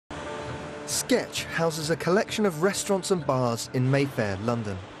Sketch houses a collection of restaurants and bars in Mayfair,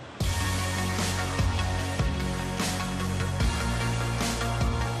 London.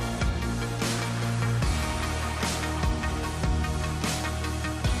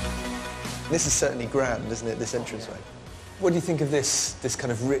 This is certainly grand, isn't it, this entranceway? What do you think of this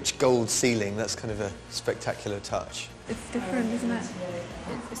kind of rich gold ceiling? That's kind of a spectacular touch. It's different, isn't it?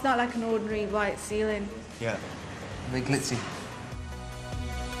 It's not like an ordinary white ceiling. Yeah. Very glitzy.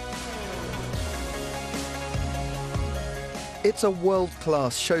 It's a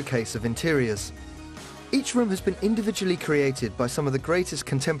world-class showcase of interiors. Each room has been individually created by some of the greatest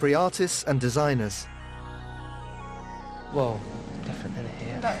contemporary artists and designers. Whoa, different in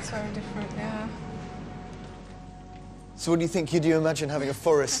here. That's very different, yeah. So what do you think? Could you imagine having a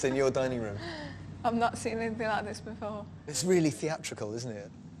forest in your dining room? I've not seen anything like this before. It's really theatrical, isn't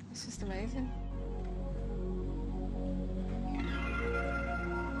it? It's just amazing.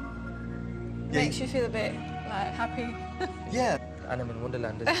 Makes you feel a bit, like, happy. Yeah. Anam in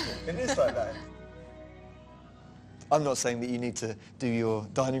Wonderland, isn't it? It is like that. I'm not saying that you need to do your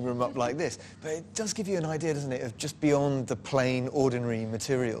dining room up like this, but it does give you an idea, doesn't it, of just beyond the plain, ordinary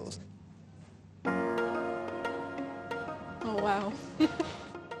materials. Oh, wow.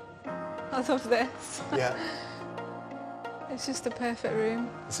 I love this. Yeah. It's just a perfect room.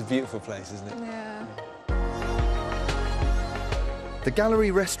 It's a beautiful place, isn't it? Yeah. The Gallery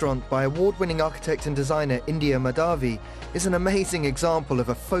restaurant by award-winning architect and designer India Madhavi is an amazing example of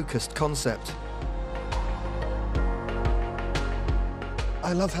a focused concept.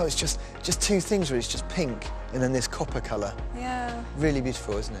 I love how it's just two things where it's just pink and then this copper colour. Yeah. Really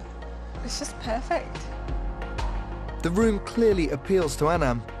beautiful, isn't it? It's just perfect. The room clearly appeals to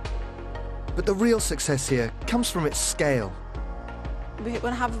Anam, but the real success here comes from its scale. We want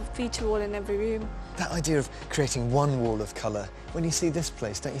to have a feature wall in every room. That idea of creating one wall of colour, when you see this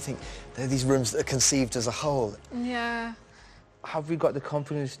place, don't you think there are these rooms that are conceived as a whole? Yeah. Have we got the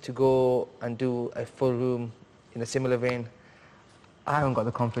confidence to go and do a full room in a similar vein? I haven't got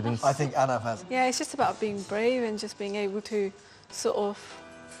the confidence. I think Anam has. Yeah, it's just about being brave and just being able to sort of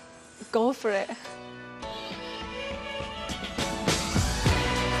go for it.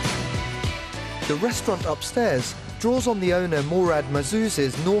 The restaurant upstairs draws on the owner Morad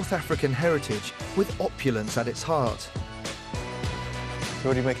Mazouz's North African heritage with opulence at its heart. So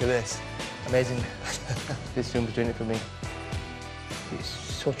what do you make of this? Amazing. This room's doing it for me. It's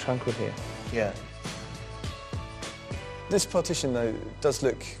so tranquil here. Yeah. This partition, though, does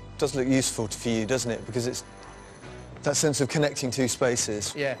look useful for you, doesn't it? Because it's that sense of connecting two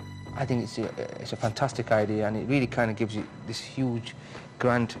spaces. Yeah. I think it's a fantastic idea, and it really kind of gives you this huge,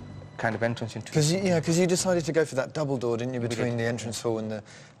 grand kind of entrance into it. Because you decided to go for that double door, didn't you, between the entrance hall and the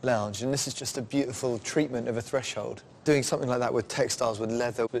lounge, and this is just a beautiful treatment of a threshold. Doing something like that with textiles, with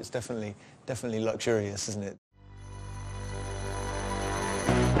leather, it's definitely luxurious, isn't it?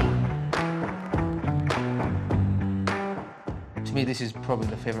 To me, this is probably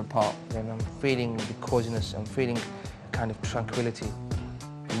the favourite part. And I'm feeling the coziness, I'm feeling kind of tranquility.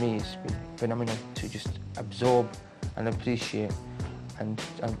 For me, it's been phenomenal to just absorb and appreciate, and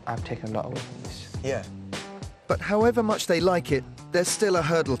I've taken a lot away from this. Yeah. But however much they like it, there's still a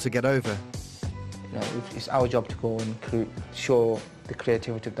hurdle to get over. You know, it's our job to go and show the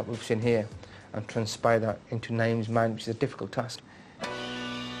creativity that we've seen here and transpire that into Naeem's mind, which is a difficult task.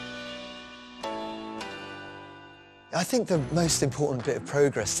 I think the most important bit of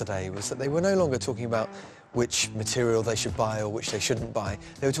progress today was that they were no longer talking about which material they should buy or which they shouldn't buy.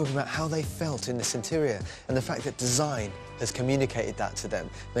 They were talking about how they felt in this interior, and the fact that design has communicated that to them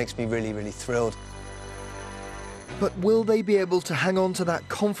makes me really, really thrilled. But will they be able to hang on to that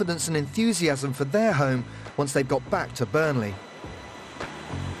confidence and enthusiasm for their home once they've got back to Burnley?